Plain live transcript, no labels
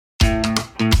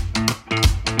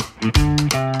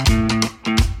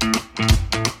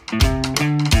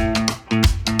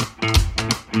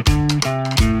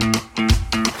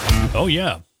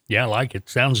Yeah, I like it.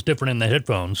 Sounds different in the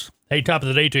headphones. Hey, top of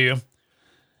the day to you.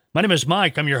 My name is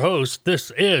Mike. I'm your host.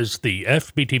 This is the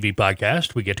FBTV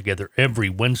podcast. We get together every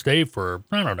Wednesday for,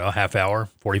 half hour,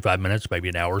 45 minutes, maybe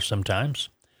an hour sometimes.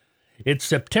 It's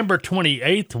September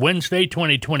 28th, Wednesday,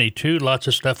 2022. Lots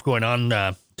of stuff going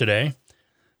on today.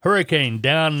 Hurricane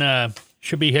down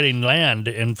should be hitting land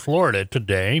in Florida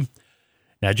today.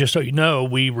 Now, just so you know,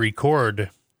 we record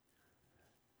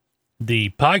the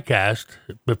podcast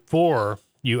before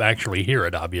you actually hear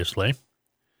it, obviously.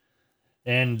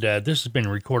 And this has been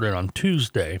recorded on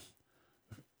Tuesday,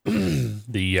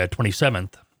 the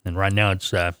 27th. And right now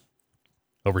it's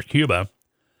over Cuba,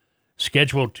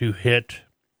 scheduled to hit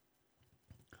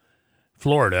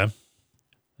Florida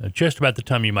just about the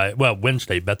time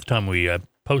Wednesday, about the time we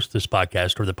post this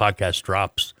podcast or the podcast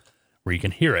drops where you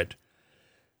can hear it.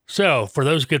 So for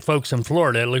those good folks in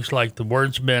Florida, it looks like the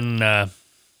word's been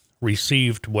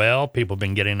received well. People have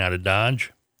been getting out of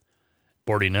Dodge,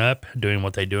 boarding up, doing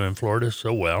what they do in Florida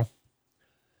so well.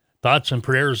 Thoughts and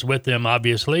prayers with them,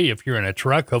 obviously. If you're in a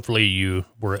truck, hopefully you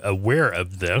were aware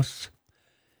of this.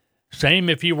 Same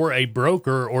if you were a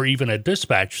broker or even a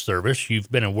dispatch service,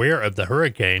 you've been aware of the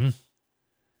hurricane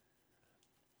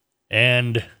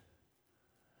and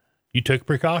you took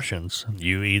precautions.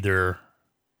 You either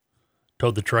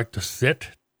told the truck to sit,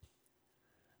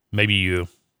 maybe you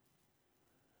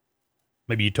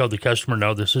told the customer,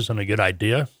 no, this isn't a good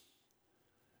idea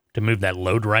to move that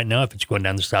load right now if it's going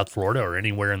down to South Florida or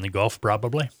anywhere in the Gulf,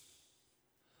 probably.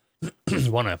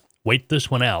 Want to wait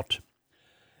this one out.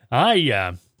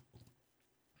 I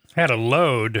had a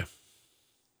load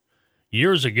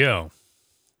years ago,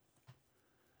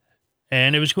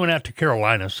 and it was going out to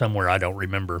Carolina somewhere. I don't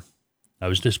remember. I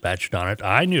was dispatched on it.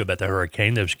 I knew about the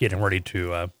hurricane that was getting ready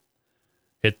to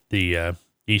hit the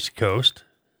East Coast.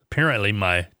 Apparently,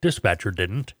 my dispatcher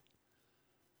didn't.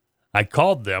 I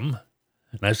called them,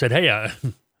 and I said, hey,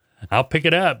 I'll pick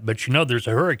it up, but there's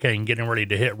a hurricane getting ready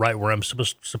to hit right where I'm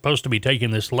supposed to be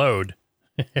taking this load.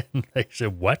 And they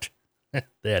said, what?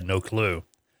 They had no clue.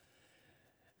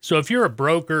 So if you're a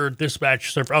broker,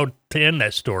 dispatch server, to end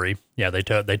that story, yeah, they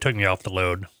took me off the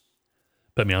load,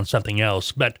 put me on something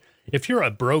else. But if you're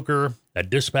a broker, a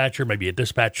dispatcher, maybe a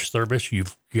dispatch service,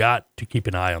 you've got to keep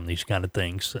an eye on these kind of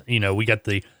things.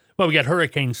 We got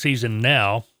hurricane season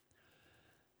now.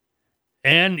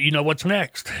 And what's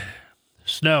next?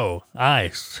 Snow,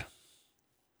 ice.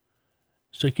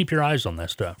 So keep your eyes on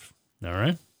that stuff. All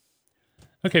right?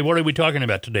 Okay, what are we talking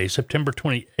about today? September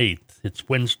 28th. It's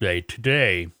Wednesday.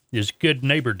 Today is Good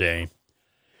Neighbor Day.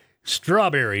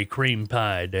 Strawberry Cream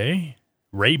Pie Day.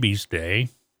 Rabies Day.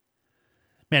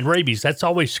 Man, rabies, that's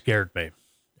always scared me.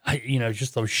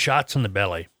 Just those shots in the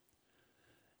belly.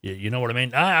 You know what I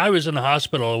mean? I was in the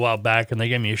hospital a while back, and they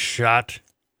gave me a shot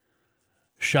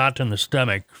in the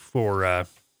stomach for,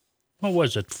 what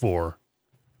was it for?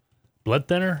 Blood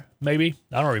thinner, maybe?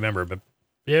 I don't remember, but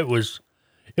it was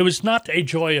not a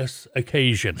joyous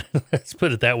occasion. Let's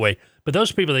put it that way. But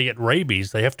those people that get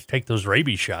rabies, they have to take those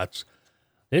rabies shots.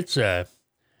 It's a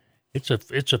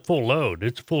full load.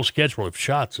 It's a full schedule of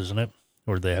shots, isn't it?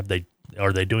 Or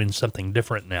are they doing something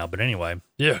different now? But anyway,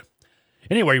 yeah.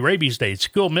 Anyway, Rabies Day,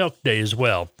 School Milk Day as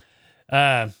well.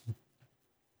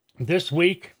 This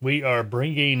week we are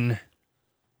bringing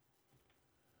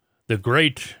the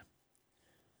Great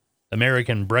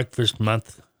American Breakfast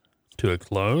Month to a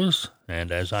close.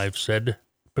 And as I've said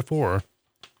before,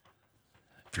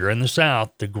 if you're in the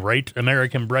South, the Great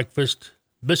American Breakfast,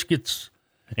 biscuits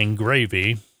and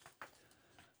gravy,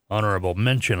 honorable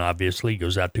mention, obviously,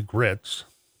 goes out to grits.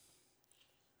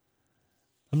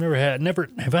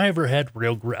 Have I ever had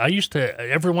real grits? I used to,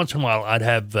 every once in a while, I'd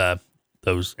have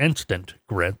those instant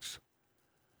grits.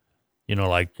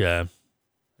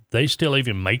 They still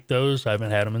even make those. I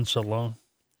haven't had them in so long.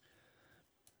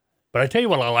 But I tell you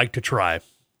what I like to try.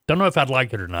 Don't know if I'd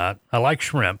like it or not. I like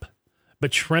shrimp,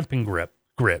 but shrimp and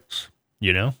grits,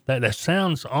 that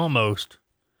sounds almost,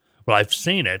 well, I've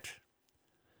seen it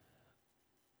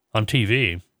on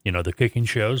TV, the cooking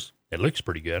shows. It looks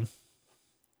pretty good,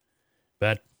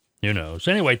 but who knows?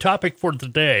 Anyway, topic for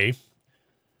today,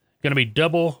 going to be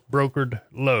double brokered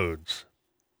loads.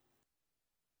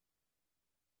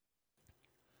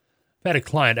 I've had a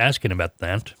client asking about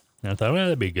that, and I thought, well,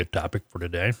 that'd be a good topic for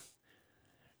today. I'm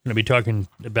going to be talking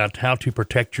about how to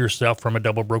protect yourself from a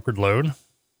double brokered load.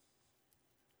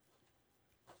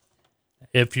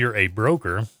 If you're a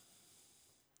broker,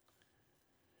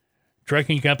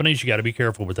 trucking companies, you got to be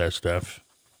careful with that stuff.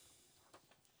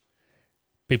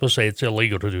 People say it's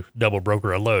illegal to double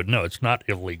broker a load. No, it's not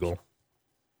illegal.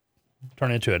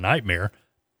 Turn into a nightmare.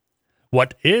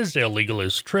 What is illegal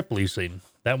is trip leasing.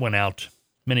 That went out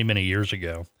many, many years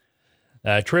ago.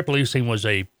 Trip leasing was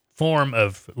a form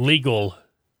of legal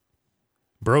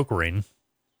brokering.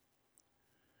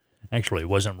 Actually, it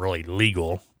wasn't really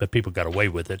legal, but people got away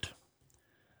with it.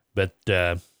 But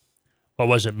what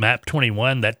was it, MAP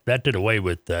 21? That did away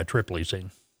with trip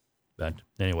leasing. But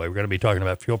anyway, we're going to be talking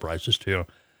about fuel prices too.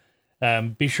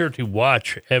 Be sure to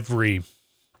watch every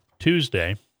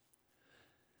Tuesday.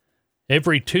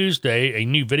 Every Tuesday, a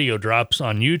new video drops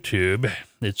on YouTube.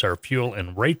 It's our fuel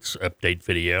and rates update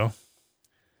video.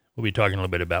 We'll be talking a little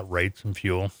bit about rates and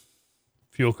fuel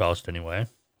cost anyway.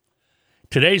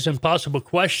 Today's impossible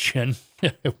question.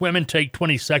 Women take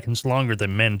 20 seconds longer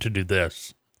than men to do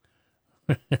this.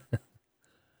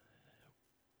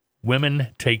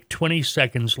 Women take 20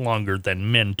 seconds longer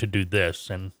than men to do this.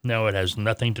 And no, it has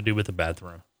nothing to do with the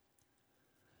bathroom.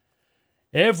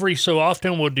 Every so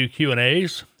often we'll do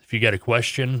Q&As. If you got a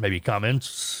question, maybe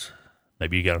comments,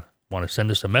 maybe you want to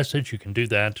send us a message, you can do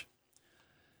that.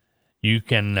 You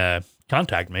can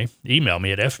contact me, email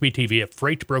me at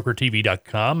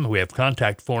fbtv@freightbrokertv.com. We have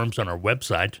contact forms on our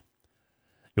website.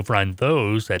 You'll find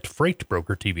those at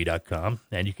freightbrokertv.com,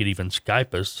 and you can even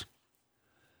Skype us.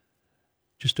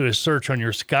 Just do a search on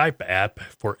your Skype app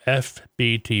for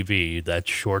FBTV.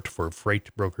 That's short for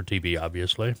Freight Broker TV,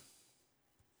 obviously.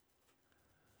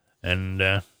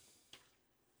 And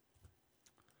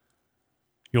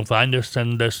you'll find us,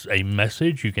 send us a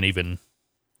message. You can even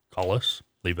call us,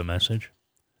 leave a message.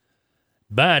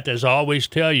 But as I always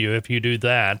tell you, if you do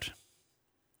that,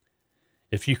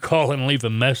 if you call and leave a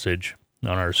message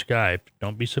on our Skype,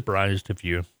 don't be surprised if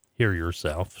you hear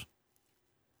yourself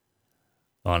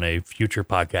on a future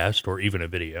podcast or even a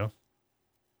video.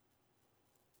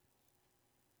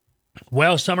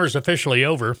 Well, summer's officially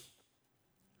over. At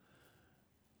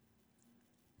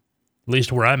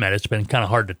least where I'm at, it's been kind of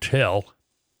hard to tell.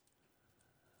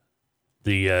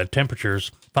 The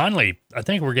temperatures, finally, I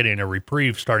think we're getting a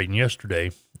reprieve starting yesterday.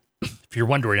 If you're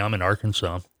wondering, I'm in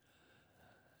Arkansas.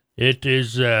 It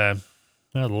is, the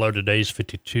low today is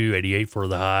 52, 88 for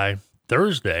the high.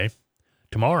 Thursday,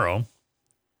 tomorrow,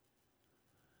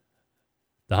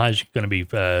 the high is going to be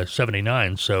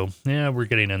 79. So, yeah, we're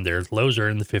getting in there. The lows are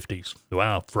in the 50s.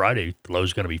 Wow, Friday, the low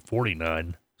is going to be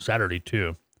 49. Saturday,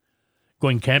 too.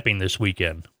 Going camping this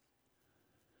weekend.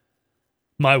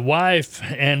 My wife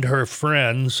and her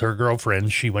friends, her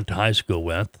girlfriends she went to high school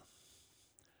with,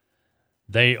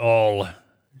 they all,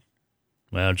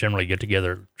 generally get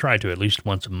together, try to at least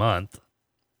once a month.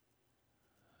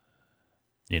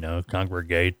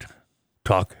 Congregate,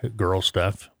 talk girl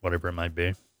stuff, whatever it might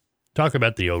be. Talk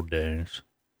about the old days.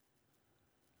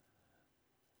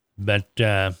 But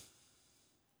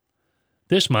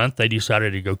this month they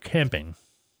decided to go camping.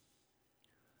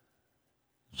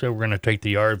 So we're going to take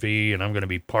the RV, and I'm going to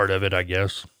be part of it, I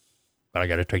guess. But I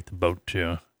got to take the boat,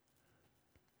 too.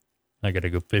 I got to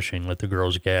go fishing. Let the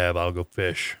girls gab. I'll go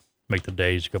fish. Make the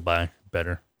days go by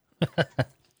better.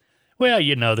 Well,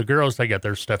 the girls, they got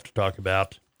their stuff to talk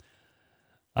about.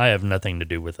 I have nothing to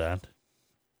do with that.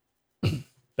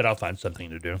 But I'll find something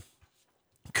to do.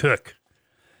 Cook.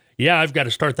 Yeah, I've got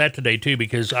to start that today, too,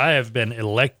 because I have been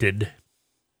elected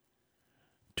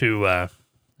to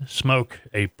smoke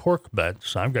a pork butt,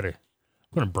 so I'm going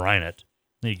to brine it.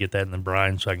 I need to get that in the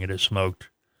brine so I can get it smoked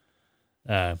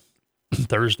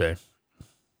Thursday,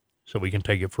 so we can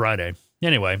take it Friday.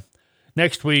 Anyway,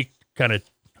 next week, kind of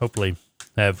hopefully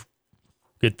have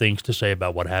good things to say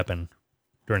about what happened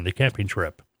during the camping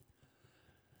trip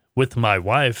with my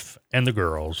wife and the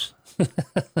girls.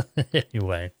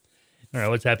 Anyway, all right,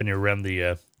 what's happening around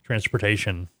the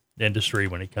transportation industry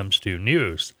when it comes to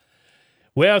news?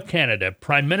 Well, Canada,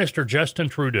 Prime Minister Justin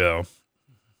Trudeau,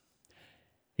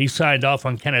 he signed off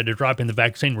on Canada dropping the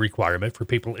vaccine requirement for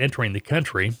people entering the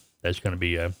country. That's going to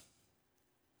be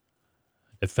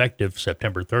effective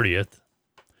September 30th.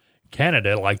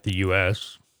 Canada, like the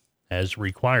U.S., has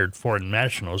required foreign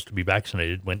nationals to be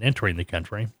vaccinated when entering the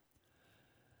country.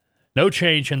 No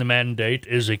change in the mandate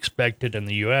is expected in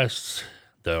the U.S.,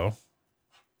 though.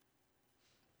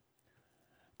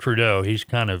 Trudeau, he's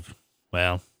kind of,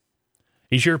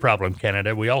 he's your problem,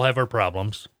 Canada. We all have our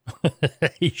problems.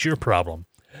 He's your problem.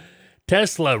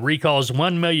 Tesla recalls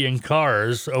 1 million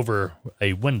cars over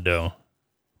a window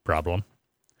problem.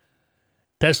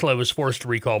 Tesla was forced to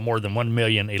recall more than 1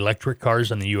 million electric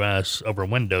cars in the U.S. over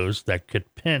windows that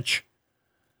could pinch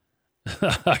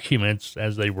occupants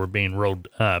as they were being rolled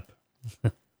up.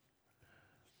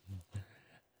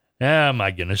 Oh, my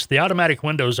goodness. The automatic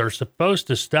windows are supposed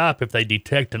to stop if they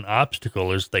detect an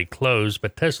obstacle as they close,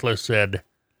 but Tesla said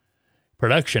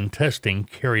production testing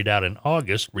carried out in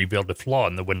August revealed a flaw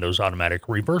in the Windows automatic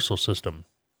reversal system.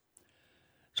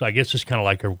 So I guess it's kind of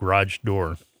like a garage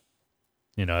door.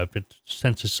 You know, if it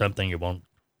senses something, it won't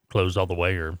close all the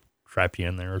way or trap you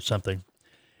in there or something.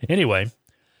 Anyway,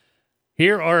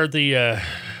 here are the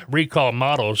recall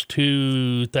models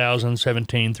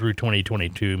 2017 through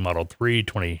 2022, Model 3,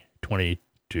 2020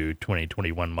 to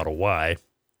 2021 Model Y,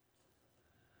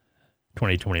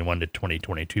 2021 to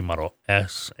 2022 Model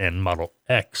S and Model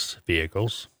X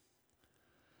vehicles.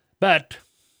 But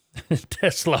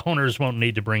Tesla owners won't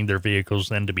need to bring their vehicles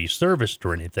then to be serviced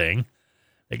or anything.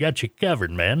 They got you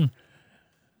covered, man.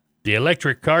 The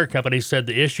electric car company said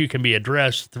the issue can be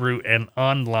addressed through an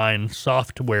online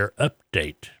software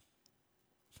update.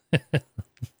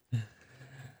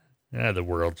 The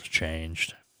world's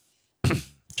changed.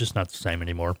 Just not the same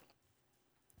anymore.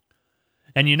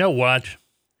 And you know what?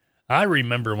 I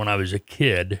remember when I was a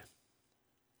kid,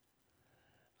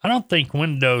 I don't think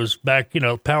windows back,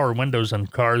 power windows on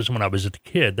cars when I was a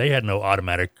kid, they had no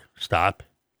automatic stop.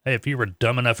 Hey, if you were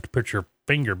dumb enough to put your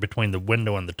finger between the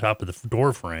window and the top of the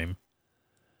door frame,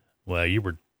 well, you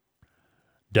were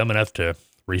dumb enough to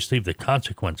receive the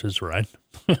consequences, right?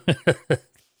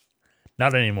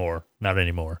 Not anymore. Not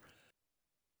anymore.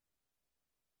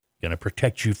 Gonna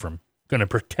protect you from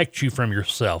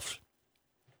yourself.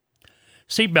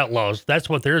 Seatbelt laws, that's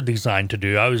what they're designed to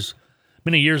do.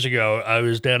 Many years ago, I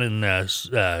was down in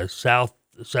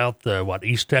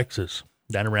East Texas,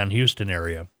 down around Houston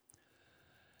area.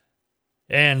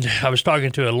 And I was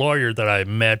talking to a lawyer that I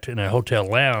met in a hotel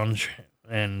lounge,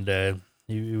 and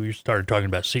we started talking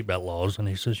about seatbelt laws, and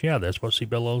he says, yeah, that's what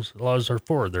seatbelt laws are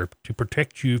for. They're to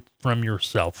protect you from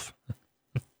yourself.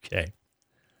 Okay.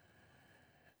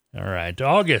 All right.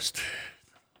 August,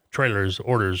 trailers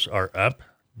orders are up.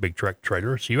 Big truck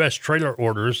trailers. U.S. trailer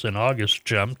orders in August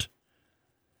jumped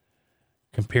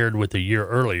compared with a year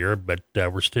earlier, but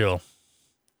we're still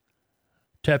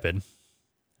tepid,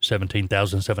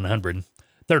 17,700.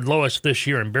 Third lowest this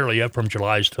year and barely up from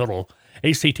July's total.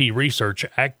 ACT Research,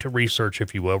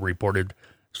 if you will, reported,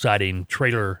 citing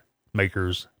trailer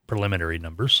makers' preliminary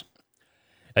numbers.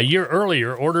 A year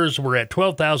earlier, orders were at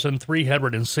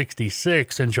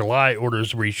 12,366. In July,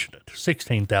 orders reached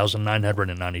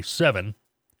 16,997.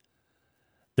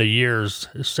 The year's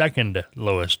second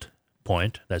lowest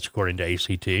point, that's according to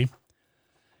ACT,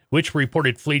 which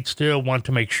reported fleets still want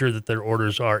to make sure that their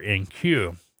orders are in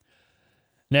queue.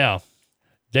 Now,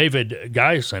 David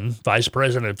Geisen, Vice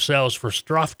President of Sales for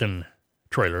Stoughton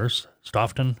Trailers.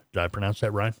 Stoughton, did I pronounce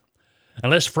that right?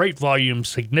 Unless freight volumes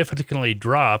significantly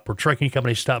drop or trucking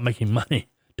companies stop making money,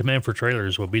 demand for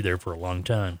trailers will be there for a long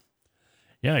time.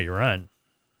 Yeah, you're right.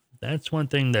 That's one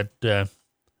thing that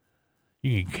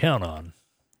you can count on.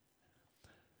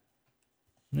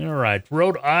 All right.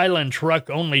 Rhode Island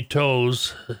truck-only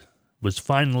tolls was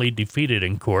finally defeated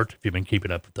in court, if you've been keeping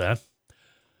up with that.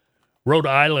 Rhode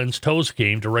Island's toll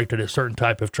scheme directed at certain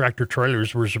type of tractor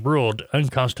trailers was ruled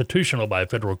unconstitutional by a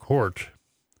federal court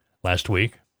last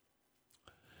week.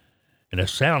 In a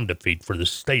sound defeat for the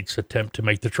state's attempt to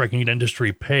make the trucking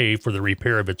industry pay for the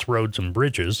repair of its roads and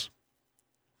bridges.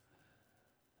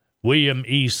 William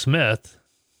E. Smith,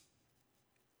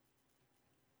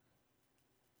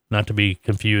 not to be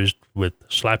confused with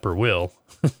Slapper Will,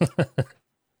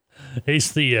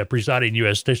 he's the presiding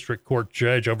U.S. District Court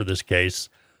judge over this case,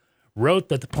 wrote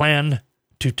that the plan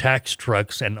to tax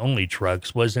trucks and only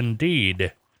trucks was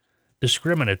indeed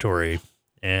discriminatory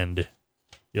and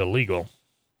illegal.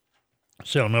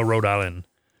 So no Rhode Island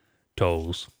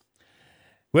tolls.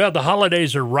 Well, the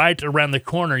holidays are right around the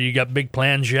corner. You got big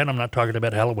plans yet? I'm not talking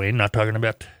about Halloween, not talking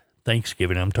about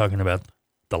Thanksgiving. I'm talking about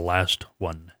the last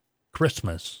one,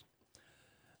 Christmas.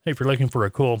 Hey, if you're looking for a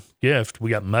cool gift, we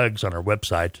got mugs on our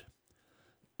website.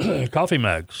 Coffee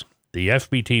mugs. The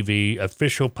FBTV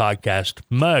official podcast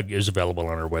mug is available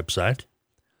on our website.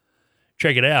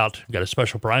 Check it out. We've got a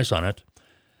special price on it.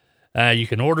 You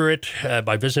can order it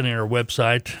by visiting our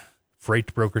website,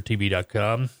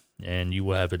 freightbrokertv.com, and you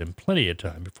will have it in plenty of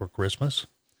time before Christmas.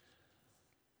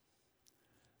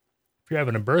 If you're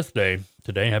having a birthday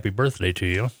today, happy birthday to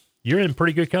you. You're in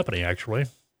pretty good company, actually.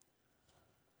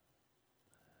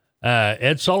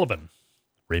 Ed Sullivan.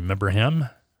 Remember him?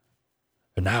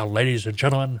 And now, ladies and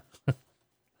gentlemen,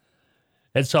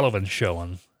 Ed Sullivan's show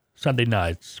on Sunday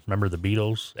nights. Remember the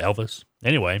Beatles, Elvis?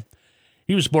 Anyway,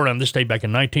 he was born on this day back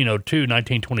in 1902,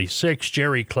 1926.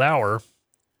 Jerry Clower,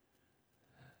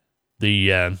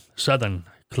 the Southern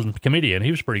comedian,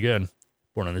 he was pretty good.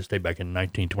 Born on this day back in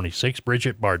 1926.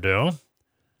 Bridget Bardot,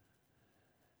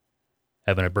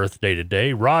 having a birthday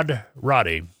today. Rod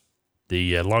Roddy,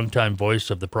 the longtime voice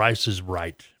of The Price is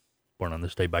Right. Born on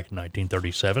this day back in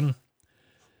 1937.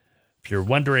 If you're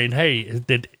wondering, hey,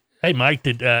 did Hey, Mike,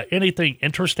 did anything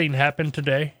interesting happen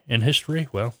today in history?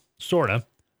 Well, sort of.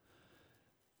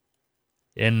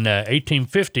 In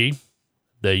 1850,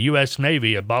 the U.S.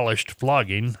 Navy abolished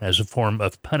flogging as a form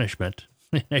of punishment.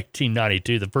 In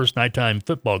 1892, the first nighttime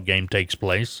football game takes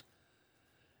place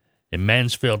in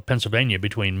Mansfield, Pennsylvania,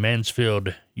 between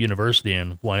Mansfield University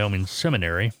and Wyoming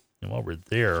Seminary. And while we're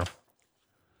there, did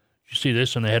you see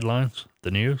this in the headlines,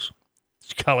 the news?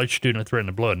 A college student threatened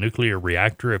to blow a nuclear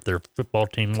reactor if their football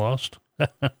team lost.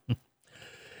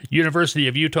 University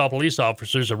of Utah police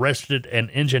officers arrested an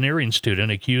engineering student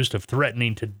accused of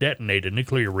threatening to detonate a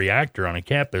nuclear reactor on a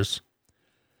campus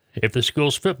if the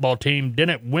school's football team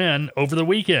didn't win over the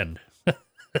weekend.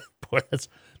 Boy,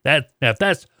 if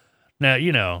that's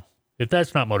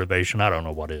not motivation, I don't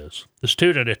know what is. The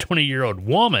student, a 20-year-old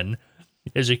woman,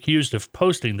 is accused of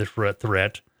posting the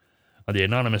threat on the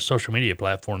anonymous social media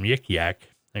platform Yik Yak.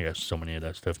 I got so many of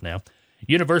that stuff now.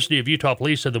 University of Utah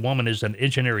police said the woman is an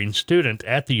engineering student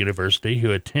at the university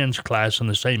who attends class in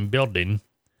the same building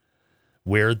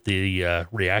where the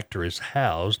reactor is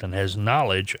housed and has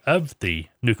knowledge of the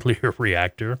nuclear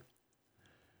reactor.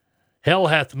 Hell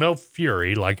hath no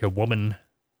fury like a woman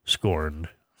scorned.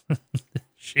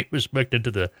 She was booked into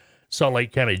the Salt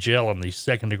Lake County Jail on the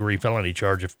second-degree felony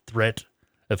charge of threat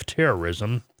of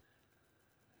terrorism.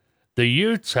 The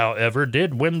Utes, however,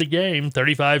 did win the game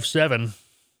 35-7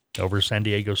 over San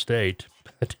Diego State.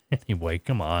 But anyway,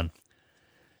 come on.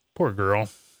 Poor girl.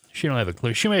 She don't have a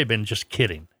clue. She may have been just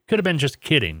kidding. Could have been just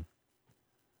kidding.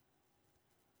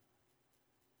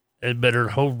 But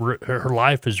her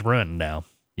life is ruined now.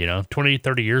 20,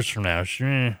 30 years from now.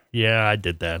 Yeah, I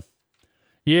did that.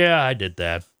 Yeah, I did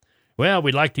that. Well,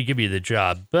 we'd like to give you the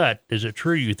job, but is it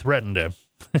true you threatened to?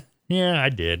 Yeah, I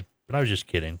did, but I was just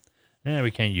kidding.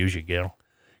 We can't use you, girl.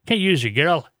 Can't use you,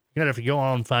 girl. You're going to have to go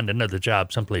on and find another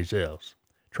job someplace else.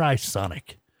 Try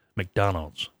Sonic,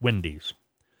 McDonald's, Wendy's.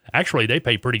 Actually, they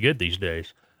pay pretty good these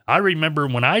days. I remember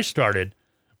when I started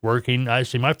working,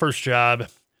 my first job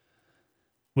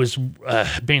was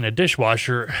being a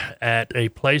dishwasher at a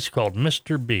place called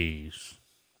Mr. B's.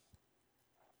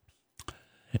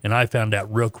 And I found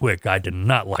out real quick I did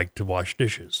not like to wash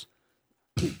dishes.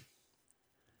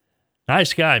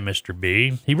 Nice guy, Mr.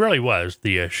 B. He really was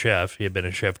the chef. He had been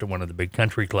a chef at one of the big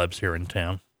country clubs here in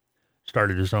town.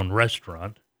 Started his own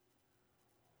restaurant.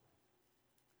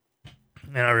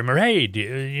 And I remember,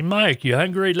 hey, Mike, you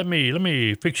hungry? Let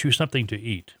me fix you something to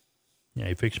eat. Yeah,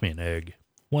 he fixed me an egg.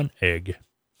 One egg.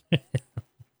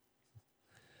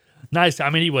 Nice. I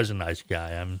mean, he was a nice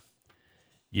guy.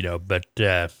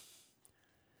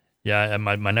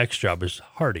 My next job is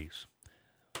Hardee's.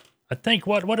 I think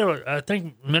I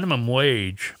think minimum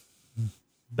wage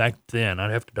back then,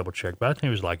 I'd have to double check, but I think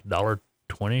it was like $1.20,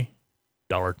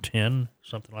 $1.10,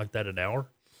 something like that an hour.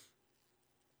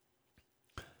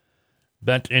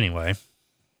 But anyway,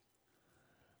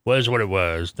 was what it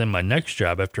was. Then my next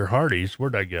job after Hardee's,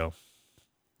 where'd I go?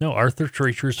 No, Arthur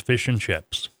Treacher's Fish and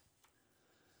Chips.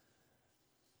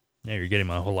 Yeah, you're getting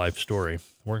my whole life story.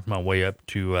 Worked my way up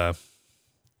to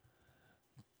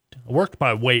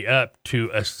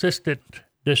assistant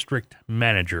district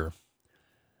manager.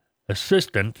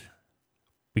 Assistant,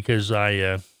 because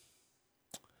I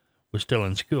was still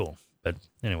in school. But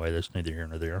anyway, that's neither here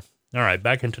nor there. All right,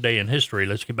 back in Today in History.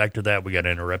 Let's get back to that. We got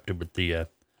interrupted with the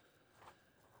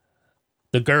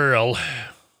girl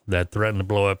that threatened to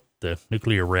blow up the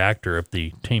nuclear reactor if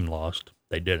the team lost.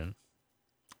 They didn't.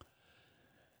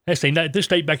 This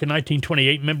date back in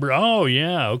 1928. Remember? Oh,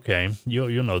 yeah, okay.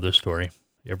 You'll know this story.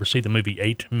 You ever see the movie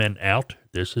 8 Men Out?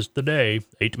 This is the day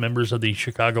 8 members of the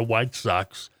Chicago White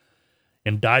Sox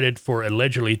indicted for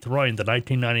allegedly throwing the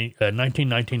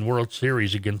 1919 World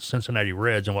Series against Cincinnati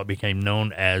Reds in what became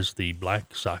known as the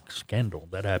Black Sox Scandal.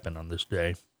 That happened on this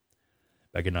day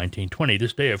back in 1920.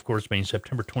 This day, of course, being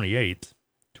September 28th,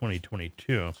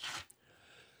 2022.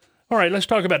 All right, let's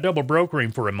talk about double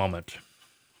brokering for a moment.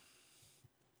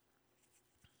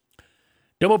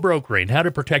 Double brokering, how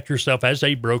to protect yourself as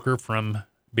a broker from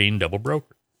being double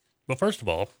brokered. Well, first of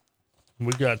all,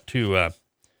 we've got to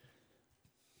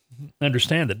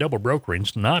understand that double brokering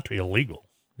is not illegal.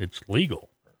 It's legal.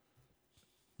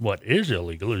 What is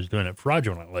illegal is doing it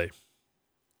fraudulently.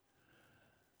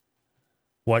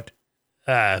 What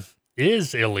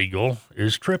is illegal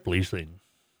is trip leasing.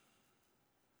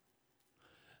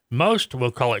 Most will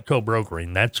call it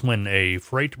co-brokering. That's when a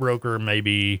freight broker,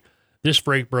 maybe this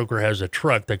freight broker has a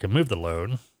truck that can move the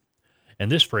load,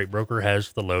 and this freight broker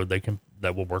has the load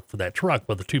that will work for that truck.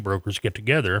 Well, the two brokers get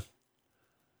together.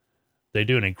 They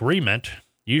do an agreement.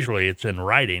 Usually it's in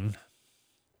writing.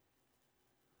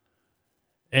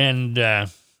 And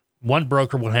one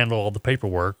broker will handle all the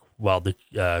paperwork while the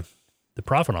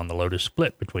profit on the load is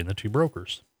split between the two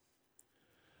brokers.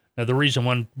 Now, the reason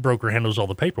one broker handles all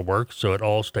the paperwork, so it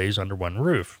all stays under one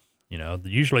roof.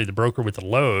 Usually the broker with the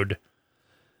load,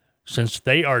 since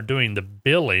they are doing the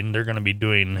billing, they're going to be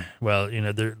doing,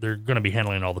 they're going to be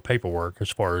handling all the paperwork as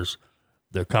far as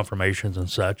the confirmations and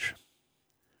such.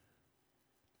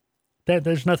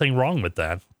 There's nothing wrong with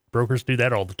that. Brokers do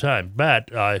that all the time.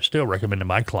 But I still recommend to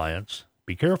my clients,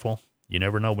 be careful. You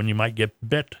never know when you might get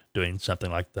bit doing something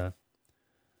like that.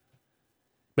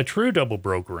 But true double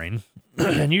brokering,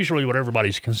 and usually what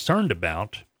everybody's concerned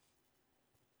about,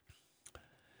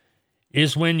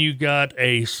 is when you got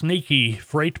a sneaky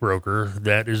freight broker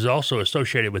that is also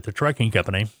associated with the trucking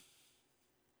company.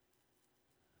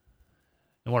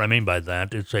 And what I mean by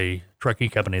that, it's a trucking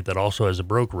company that also has a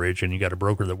brokerage, and you got a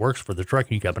broker that works for the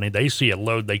trucking company. They see a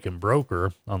load they can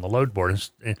broker on the load board.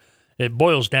 It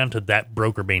boils down to that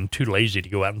broker being too lazy to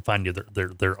go out and find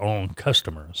their own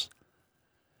customers.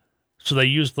 So they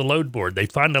use the load board. They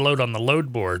find a load on the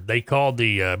load board. They call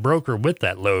the broker with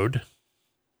that load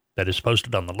that is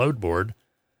posted on the load board.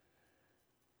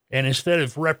 And instead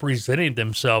of representing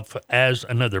themselves as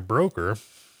another broker,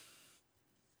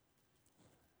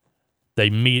 they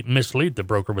mislead the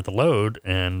broker with the load,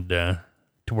 and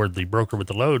toward the broker with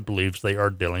the load believes they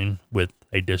are dealing with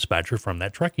a dispatcher from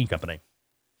that trucking company.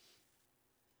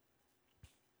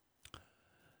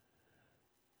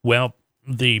 Well,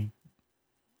 the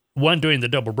one doing the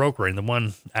double brokering, the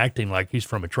one acting like he's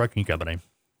from a trucking company,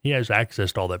 he has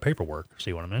access to all that paperwork.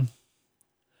 See what I mean?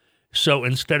 So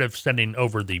instead of sending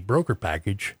over the broker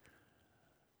package,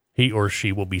 he or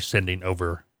she will be sending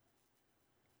over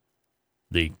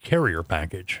the carrier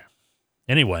package.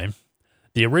 Anyway,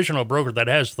 the original broker that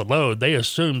has the load, they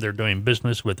assume they're doing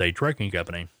business with a trucking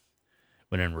company,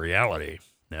 when in reality,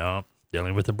 no,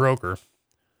 dealing with a broker,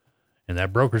 and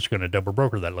that broker's going to double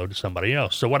broker that load to somebody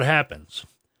else. So what happens?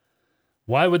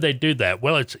 Why would they do that?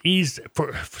 Well, it's easy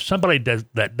for somebody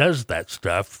that does that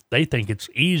stuff. They think it's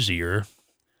easier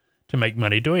to make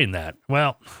money doing that.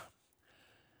 Well,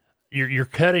 you're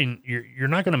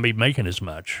not going to be making as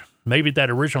much. Maybe that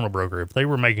original broker, if they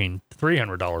were making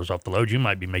 $300 off the load, you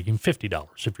might be making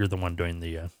 $50 if you're the one doing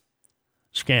the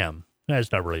scam.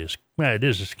 It's not really it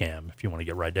is a scam if you want to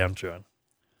get right down to it.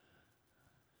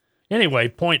 Anyway,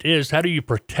 point is, how do you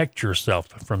protect yourself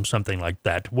from something like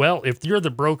that? Well, if you're the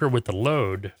broker with the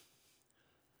load,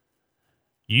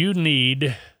 you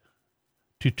need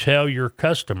to tell your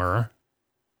customer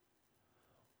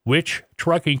which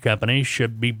trucking company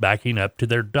should be backing up to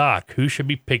their dock, who should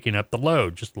be picking up the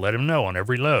load. Just let them know on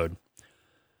every load.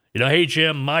 Hey,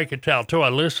 Jim, Mike at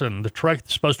Taltoa, listen, the truck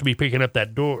that's supposed to be picking up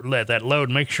that load,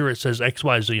 make sure it says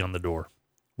XYZ on the door,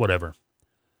 whatever.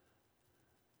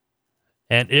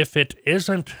 And if it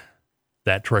isn't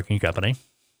that trucking company,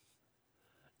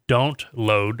 don't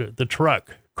load the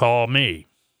truck. Call me.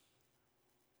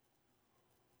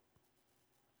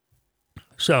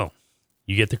 So,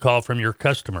 you get the call from your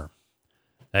customer.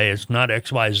 Hey, it's not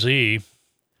XYZ.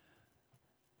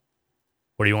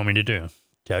 What do you want me to do?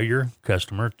 Tell your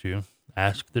customer to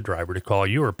ask the driver to call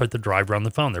you, or put the driver on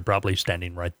the phone. They're probably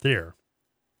standing right there.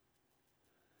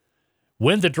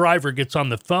 When the driver gets on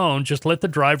the phone, just let the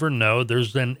driver know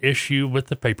there's an issue with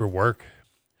the paperwork.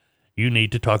 You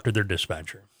need to talk to their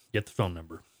dispatcher. Get the phone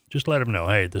number. Just let them know,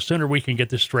 hey, the sooner we can get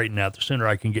this straightened out, the sooner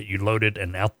I can get you loaded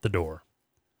and out the door.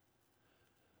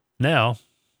 Now,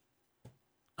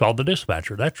 call the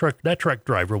dispatcher. That truck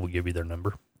driver will give you their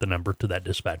number, the number to that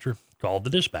dispatcher. Call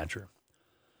the dispatcher.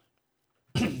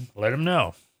 Let them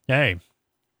know, hey,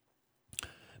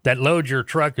 that load your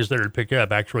truck is there to pick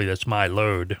up. Actually, that's my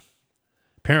load.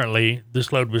 Apparently,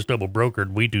 this load was double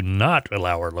brokered. We do not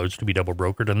allow our loads to be double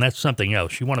brokered, and that's something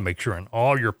else. You want to make sure in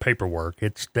all your paperwork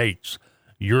it states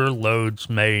your loads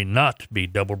may not be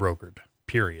double brokered,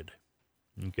 period.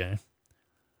 Okay?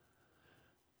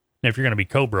 Now, if you're going to be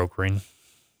co-brokering,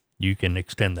 you can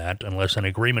extend that unless an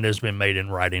agreement has been made in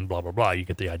writing, blah, blah, blah. You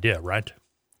get the idea, right?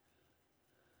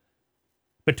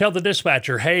 But tell the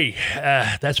dispatcher, hey,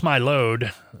 that's my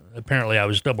load. Apparently, I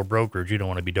was double brokered. You don't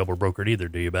want to be double brokered either,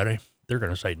 do you, buddy? They're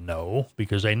going to say no,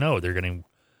 because they know they're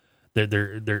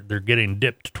getting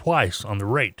dipped twice on the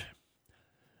rate.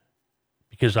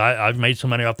 Because I've made some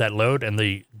money off that load, and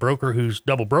the broker who's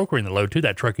double brokering the load to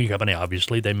that trucking company,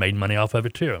 obviously, they made money off of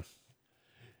it too.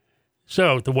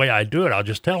 So the way I do it, I'll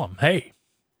just tell them, hey,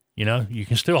 you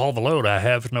can still haul the load. I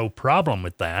have no problem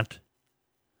with that.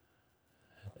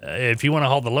 If you want to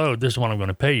haul the load, this is what I'm going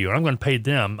to pay you. And I'm going to pay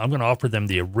them. I'm going to offer them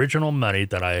the original money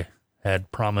that I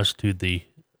had promised to the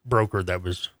broker that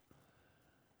was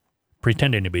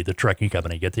pretending to be the trucking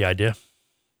company. Get the idea?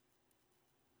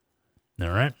 All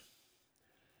right.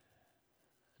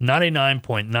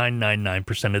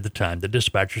 99.999% of the time, the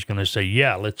dispatcher's going to say,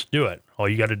 yeah, let's do it. All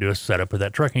you got to do is set up with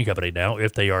that trucking company. Now,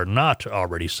 if they are not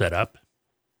already set up,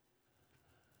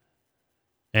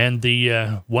 and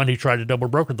the one who tried to double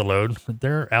broker the load,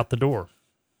 they're out the door.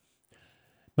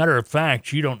 Matter of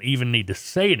fact, you don't even need to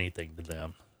say anything to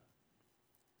them.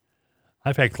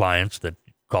 I've had clients that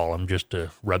call them just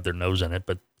to rub their nose in it,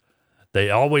 but they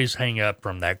always hang up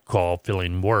from that call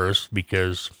feeling worse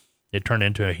because it turned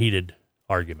into a heated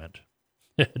argument,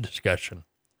 discussion.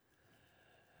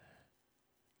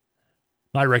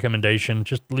 My recommendation,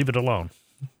 just leave it alone.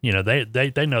 You know,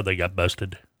 they know they got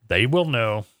busted. They will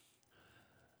know.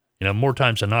 You know, more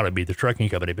times than not, it'd be the trucking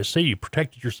company. But see, you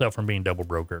protected yourself from being double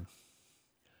brokered.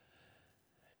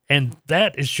 And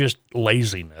that is just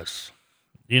laziness.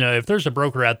 You know, if there's a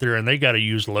broker out there and they got to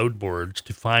use load boards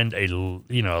to find a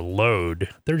load,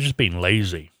 they're just being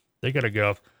lazy. They got to get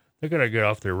off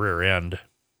their rear end.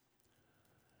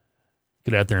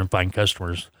 Get out there and find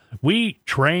customers. We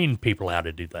train people how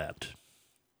to do that.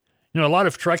 You know, a lot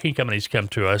of trucking companies come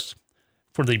to us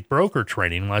for the broker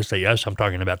training. When I say us, I'm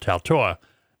talking about Taltoa.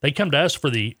 They come to us for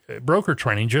the broker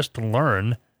training just to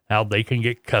learn how they can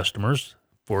get customers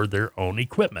for their own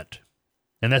equipment.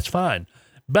 And that's fine.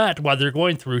 But while they're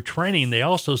going through training, they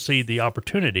also see the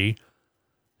opportunity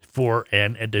for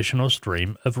an additional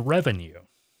stream of revenue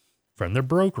from their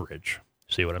brokerage.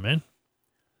 See what I mean?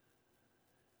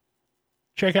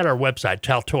 Check out our website,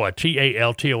 Taltoa,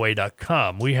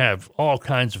 TALTOA.com. We have all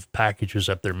kinds of packages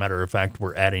up there. Matter of fact,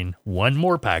 we're adding one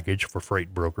more package for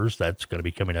freight brokers. That's going to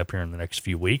be coming up here in the next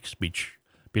few weeks. Be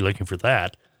looking for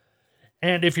that.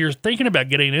 And if you're thinking about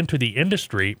getting into the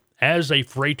industry as a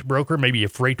freight broker, maybe a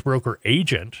freight broker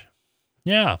agent,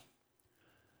 yeah,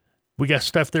 we got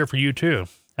stuff there for you too.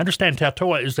 Understand,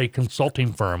 Taltoa is a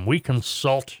consulting firm. We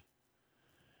consult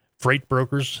freight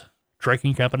brokers,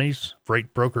 trucking companies,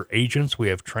 freight broker agents. We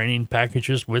have training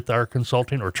packages with our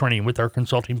consulting, or training with our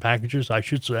consulting packages, I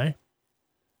should say.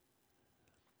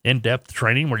 In-depth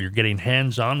training where you're getting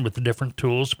hands-on with the different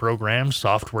tools, programs,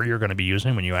 software you're going to be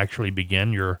using when you actually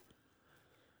begin your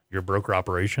broker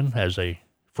operation as a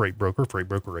freight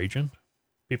broker agent.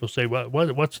 People say, well,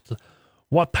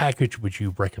 what package would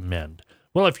you recommend?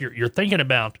 Well, if you're thinking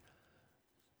about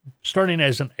starting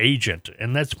as an agent,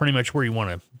 and that's pretty much where you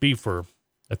want to be for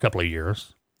a couple of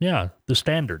years, yeah, the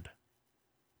standard.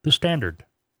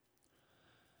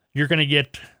 You're going to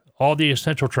get all the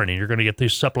essential training. You're going to get the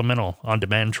supplemental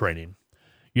on-demand training.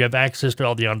 You have access to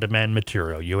all the on-demand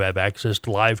material. You have access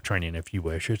to live training if you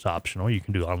wish. It's optional. You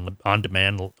can do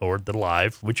on-demand or the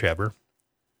live, whichever.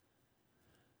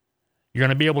 You're going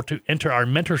to be able to enter our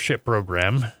mentorship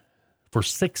program for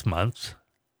 6 months.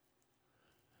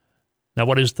 Now,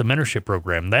 what is the mentorship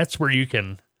program? That's where you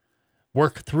can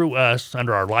work through us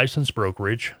under our licensed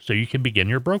brokerage so you can begin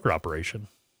your broker operation.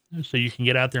 So you can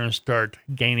get out there and start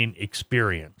gaining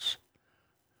experience.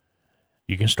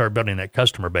 You can start building that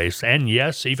customer base. And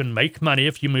yes, even make money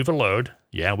if you move a load.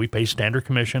 Yeah, we pay standard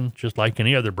commission just like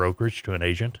any other brokerage to an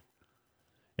agent.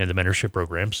 In the mentorship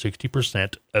program,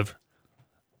 60% of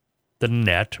the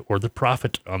net or the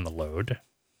profit on the load.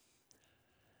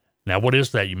 Now, what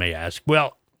is that, you may ask?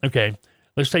 Well, okay,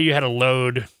 let's say you had a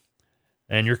load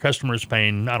and your customer is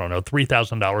paying, I don't know,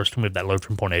 $3,000 to move that load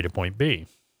from point A to point B.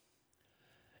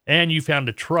 And you found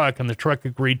a truck, and the truck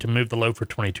agreed to move the load for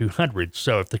 $2,200.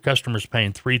 So if the customer's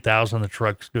paying $3,000, the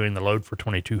truck's doing the load for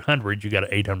 $2,200, you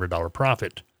got an $800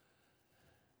 profit.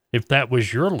 If that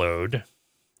was your load,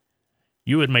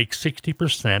 you would make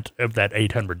 60% of that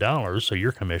 $800, so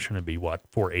your commission would be what,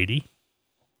 $480?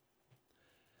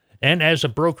 And as a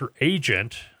broker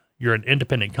agent, you're an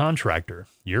independent contractor.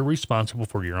 You're responsible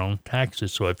for your own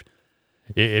taxes. So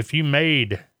if you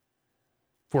made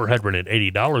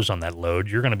 $480 on that load,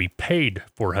 you're going to be paid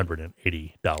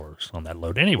 $480 on that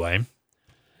load. Anyway,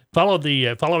 following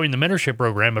the mentorship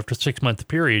program, after a 6-month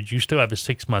period, you still have a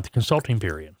 6-month consulting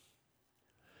period.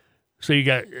 So you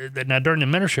got, now during the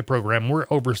mentorship program, we're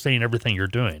overseeing everything you're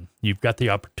doing. You've got the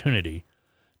opportunity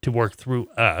to work through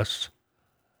us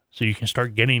so you can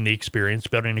start getting the experience,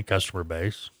 building a customer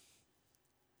base.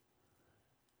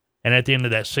 And at the end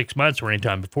of that 6 months or any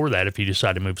time before that, if you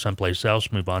decide to move someplace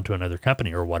else, move on to another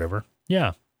company or whatever,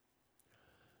 yeah,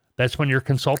 that's when your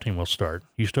consulting will start.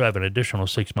 You still have an additional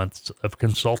 6 months of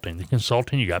consulting. The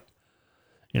consulting,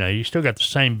 you still got the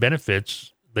same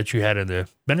benefits that you had in the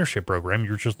mentorship program.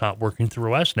 You're just not working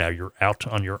through us now. You're out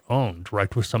on your own,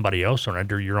 direct with somebody else or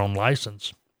under your own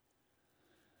license.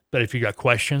 But if you got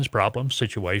questions, problems,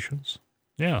 situations,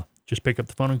 yeah, just pick up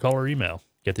the phone and call or email.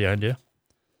 Get the idea?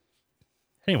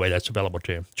 Anyway, that's available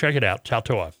to you. Check it out,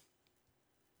 Taltoa.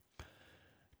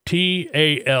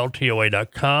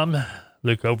 TALTOA.com.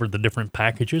 Look over the different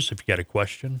packages. If you got a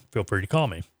question, feel free to call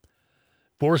me.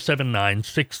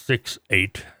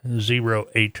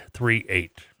 479-668-0838.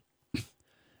 And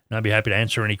I'd be happy to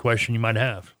answer any question you might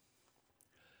have.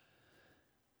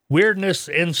 Weirdness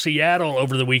in Seattle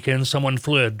over the weekend. Someone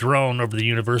flew a drone over the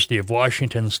University of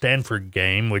Washington-Stanford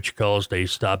game, which caused a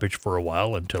stoppage for a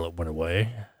while until it went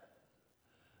away.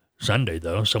 Sunday,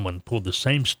 though, someone pulled the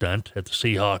same stunt at the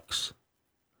Seahawks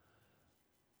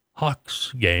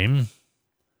game.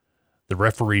 The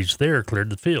referees there cleared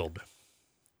the field.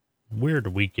 Weird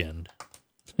weekend.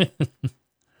 Gonna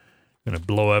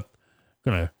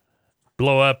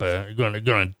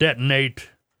detonate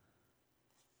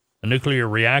a nuclear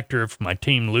reactor if my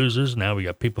team loses. Now we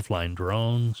got people flying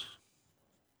drones.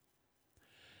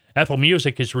 Apple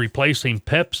Music is replacing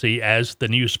Pepsi as the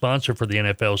new sponsor for the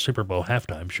NFL Super Bowl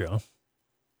halftime show.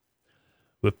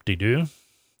 Whoop-de-doo.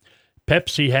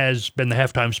 Pepsi has been the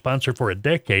halftime sponsor for a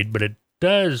decade, but it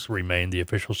does remain the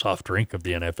official soft drink of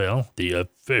the NFL. The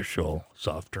official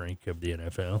soft drink of the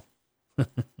NFL.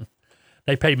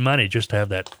 They pay money just to have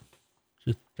that,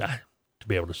 to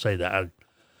be able to say that.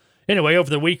 Anyway, over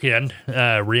the weekend,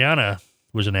 Rihanna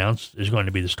was announced is going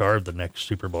to be the star of the next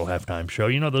Super Bowl halftime show.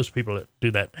 You know those people that do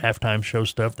that halftime show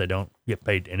stuff, they don't get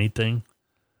paid anything?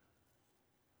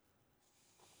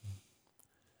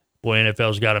 Boy,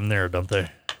 NFL's got them there, don't they?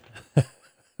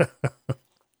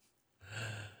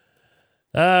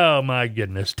 Oh, my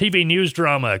goodness. TV news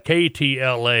drama,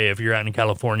 KTLA. If you're out in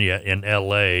California, in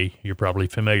L.A., you're probably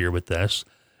familiar with this.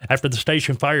 After the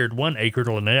station fired one anchor,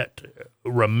 Lynette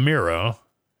Ramiro,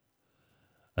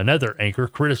 another anchor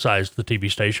criticized the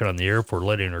TV station on the air for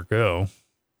letting her go.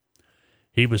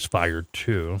 He was fired,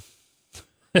 too.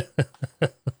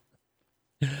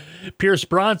 Pierce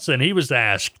Bronson, he was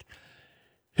asked,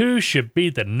 who should be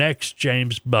the next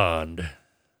James Bond?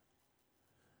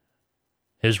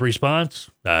 His response,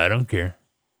 I don't care.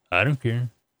 I don't care.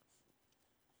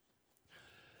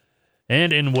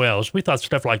 And in Wales, we thought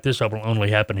stuff like this will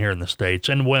only happen here in the States.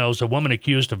 In Wales, a woman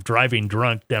accused of driving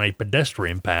drunk down a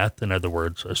pedestrian path, in other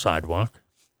words, a sidewalk,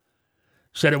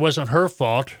 said it wasn't her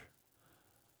fault.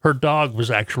 Her dog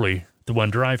was actually the one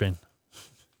driving.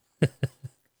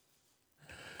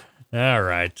 All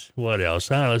right, what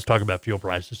else? Let's talk about fuel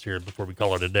prices here before we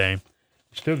call it a day.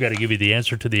 Still got to give you the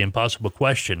answer to the impossible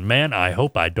question. Man, I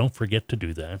hope I don't forget to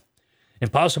do that.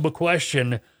 Impossible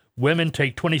question. Women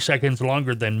take 20 seconds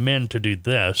longer than men to do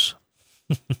this.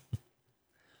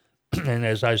 And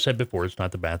as I said before, it's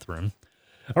not the bathroom.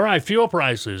 All right, fuel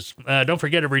prices. Don't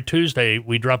forget, every Tuesday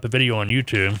we drop a video on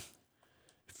YouTube.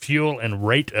 Fuel and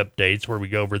rate updates, where we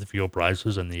go over the fuel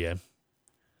prices and the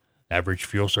average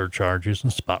fuel surcharges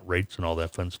and spot rates and all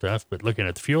that fun stuff. But looking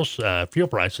at the fuel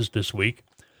prices this week,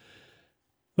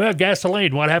 well,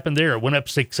 gasoline, what happened there? It went up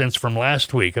 6 cents from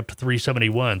last week, up to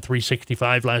 $3.71.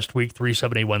 $3.65 last week,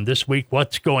 $3.71 this week.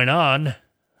 What's going on?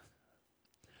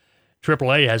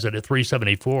 AAA has it at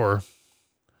 $3.74.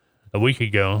 A week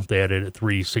ago, they had it at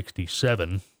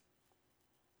 $3.67.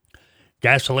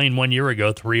 Gasoline 1 year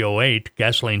ago, $3.08.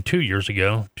 Gasoline 2 years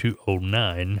ago,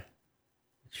 $2.09.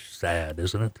 Sad,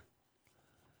 isn't it?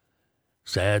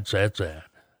 Sad, sad, sad.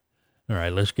 All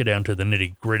right, let's get down to the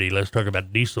nitty-gritty. Let's talk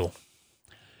about diesel.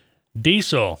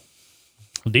 Diesel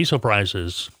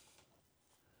prices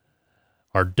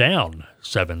are down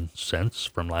 7 cents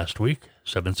from last week.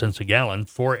 7 cents a gallon,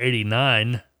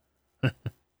 $4.89,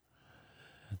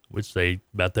 which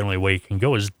about the only way it can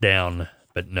go is down.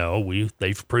 But no,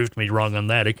 they've proved me wrong on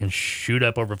that. It can shoot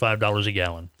up over $5 a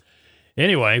gallon.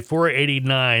 Anyway,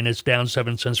 $4.89. It's down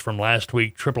 7 cents from last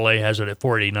week. AAA has it at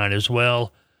 $4.89 as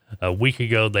well. A week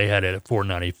ago, they had it at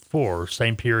 $4.94.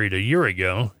 Same period a year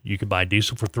ago, you could buy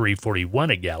diesel for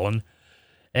 $3.41 a gallon.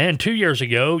 And 2 years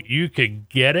ago, you could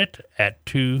get it at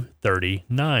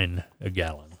 $2.39 a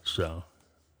gallon. So,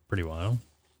 pretty wild.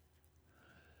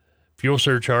 Fuel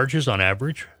surcharges on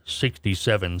average,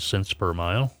 67 cents per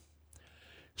mile.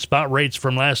 Spot rates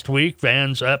from last week,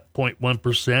 vans up 0.1%,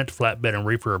 flatbed and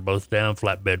reefer are both down,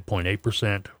 flatbed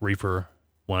 0.8%, reefer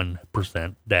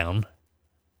 1% down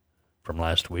from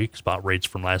last week. Spot rates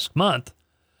from last month,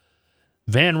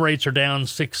 van rates are down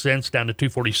 6 cents, down to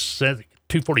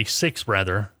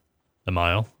 $2.46 a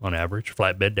mile on average.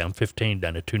 Flatbed down 15,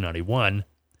 down to $2.91.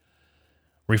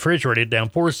 Refrigerated down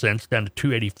 4 cents, down to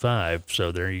 $2.85.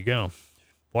 So there you go.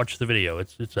 Watch the video.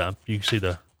 It's up. You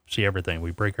can see everything.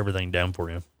 We break everything down for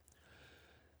you.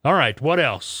 All right, what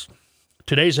else?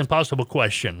 Today's impossible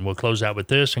question. We'll close out with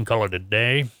this and call it a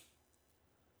day.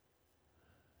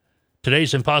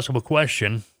 Today's impossible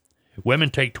question. Women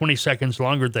take 20 seconds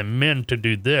longer than men to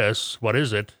do this. What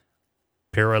is it?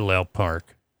 Parallel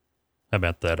park. How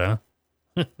about that, huh?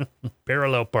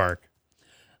 Parallel park.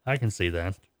 I can see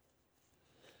that.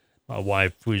 My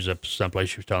wife was up someplace,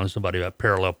 she was telling somebody about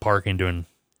parallel parking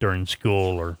during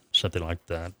school or something like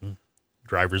that. And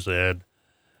driver's ed.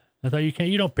 I thought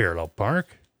you don't parallel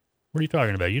park. What are you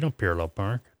talking about? You don't parallel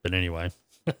park. But anyway,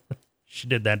 she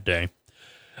did that day.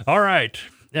 All right.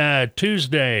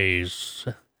 Tuesdays.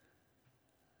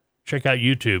 Check out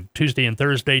YouTube. Tuesday and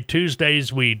Thursday.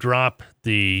 Tuesdays, we drop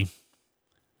the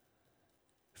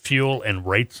fuel and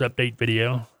rates update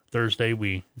video. Thursday,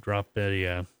 we drop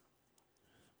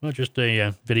just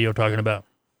a video talking about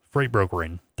freight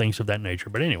brokering, things of that nature.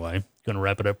 But anyway, going to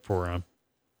wrap it up for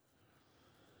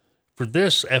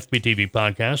this FBTV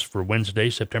podcast for Wednesday,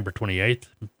 September 28th.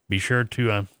 Be sure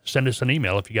to send us an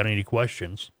email if you got any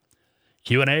questions.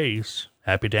 Q&As,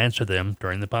 happy to answer them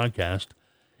during the podcast.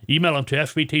 Email them to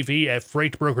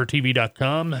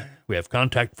fbtv@freightbrokertv.com. We have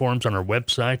contact forms on our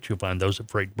website. You'll find those at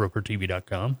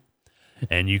freightbrokertv.com.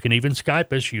 And you can even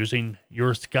Skype us using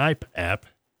your Skype app,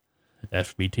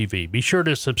 FBTV. Be sure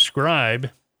to subscribe.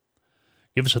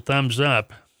 Give us a thumbs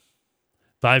up.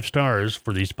 5 stars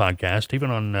for these podcasts,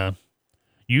 even on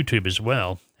YouTube as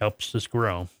well. Helps us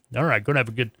grow. All right, go have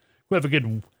a good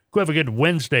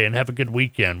Wednesday and have a good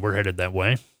weekend. We're headed that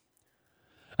way.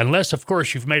 Unless, of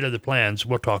course, you've made other plans.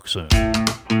 We'll talk soon.